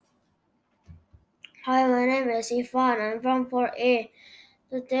Hi, my name is Ivan. I'm from 4A.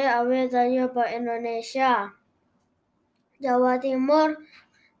 Today I will tell you about Indonesia. Jawa Timur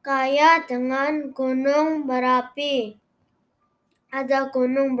kaya dengan gunung berapi. Ada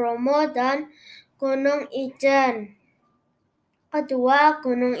Gunung Bromo dan Gunung Ijen. Kedua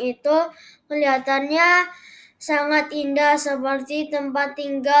gunung itu kelihatannya sangat indah seperti tempat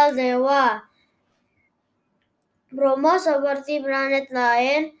tinggal dewa. Bromo seperti planet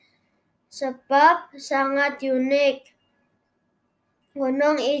lain sebab sangat unik.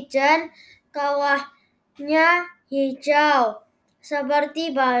 Gunung Ijen kawahnya hijau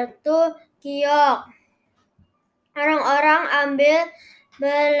seperti batu giok. Orang-orang ambil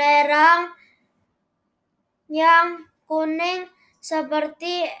belerang yang kuning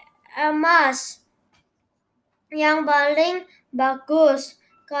seperti emas yang paling bagus.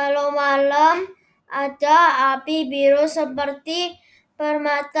 Kalau malam ada api biru seperti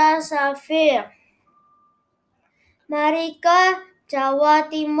permata safir. Mari ke Jawa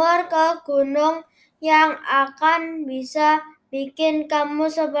Timur, ke gunung yang akan bisa bikin kamu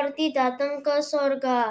seperti datang ke surga.